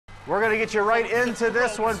We're going to get you right into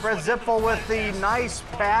this one. Brett Zipfel with the nice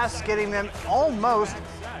pass, getting them almost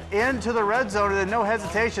into the red zone, and then no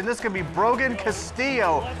hesitation. This could be Brogan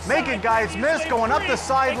Castillo making guys miss, going up the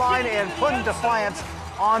sideline and putting Defiance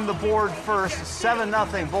on the board first.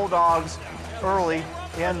 7-0 Bulldogs early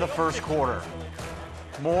in the first quarter.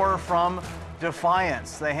 More from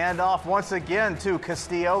Defiance. They hand off once again to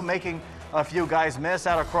Castillo, making a few guys miss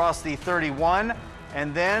out across the 31,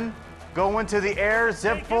 and then going to the air.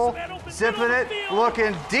 Zipfel zipping it,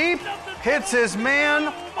 looking deep, hits his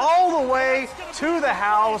man all the way to the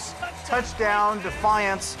house. Touchdown,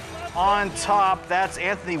 Defiance on top. That's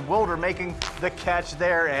Anthony Wilder making the catch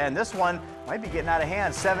there, and this one might be getting out of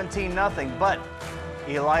hand, 17-0, but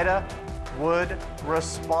Elida would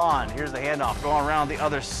respond. Here's the handoff going around the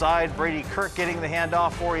other side. Brady Kirk getting the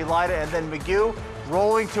handoff for Elida, and then McGew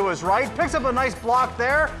rolling to his right, picks up a nice block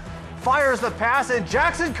there, fires the pass, and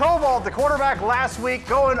Jackson Cobalt, the quarterback last week,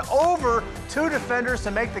 going over two defenders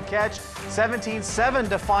to make the catch. 17-7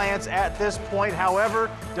 Defiance at this point. However,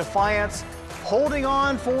 Defiance holding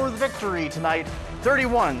on for the victory tonight,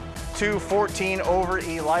 31-14 over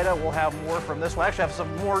Elida. We'll have more from this one. Actually, have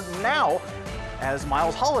some more now, as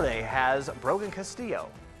Miles Holliday has Brogan Castillo.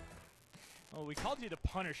 Well, we called you the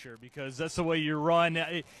Punisher because that's the way you run.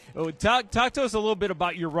 Talk to us a little bit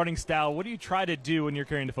about your running style. What do you try to do when you're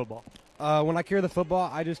carrying the football? When I carry the football,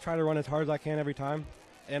 I just try to run as hard as I can every time,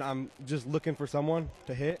 and I'm just looking for someone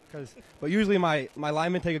to hit. But usually my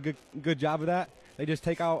linemen take a good job of that. They just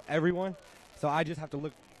take out everyone, so I just have to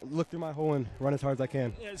look through my hole and run as hard as I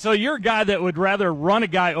can. So you're a guy that would rather run a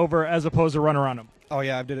guy over as opposed to run around him? Oh,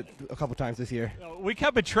 yeah, I've did it a couple times this year. We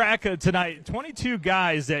kept a track tonight, 22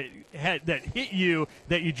 guys that hit you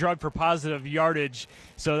that you drugged for positive yardage.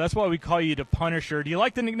 So that's why we call you the Punisher. Do you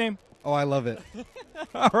like the nickname? Oh, I love it.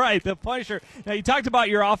 All right, the Punisher. Now, you talked about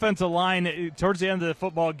your offensive line towards the end of the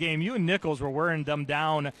football game. You and Nichols were wearing them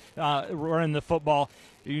down, running the football.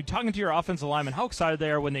 You're talking to your offensive linemen. How excited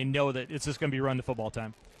they are when they know that it's just going to be run to football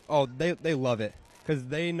time? Oh, they love it because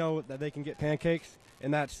they know that they can get pancakes,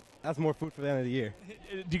 and that's more food for the end of the year.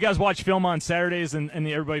 Do you guys watch film on Saturdays and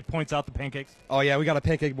everybody points out the pancakes? Oh, yeah, we got a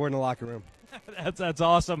pancake board in the locker room. That's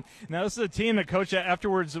awesome. Now, this is a team that Coach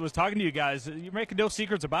afterwards was talking to you guys. You're making no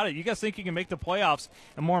secrets about it. You guys think you can make the playoffs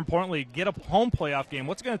and, more importantly, get a home playoff game.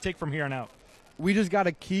 What's it going to take from here on out? We just got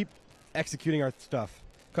to keep executing our stuff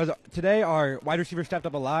because today our wide receivers stepped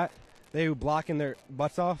up a lot. They were blocking their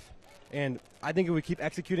butts off, and I think if we keep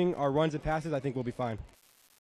executing our runs and passes, I think we'll be fine.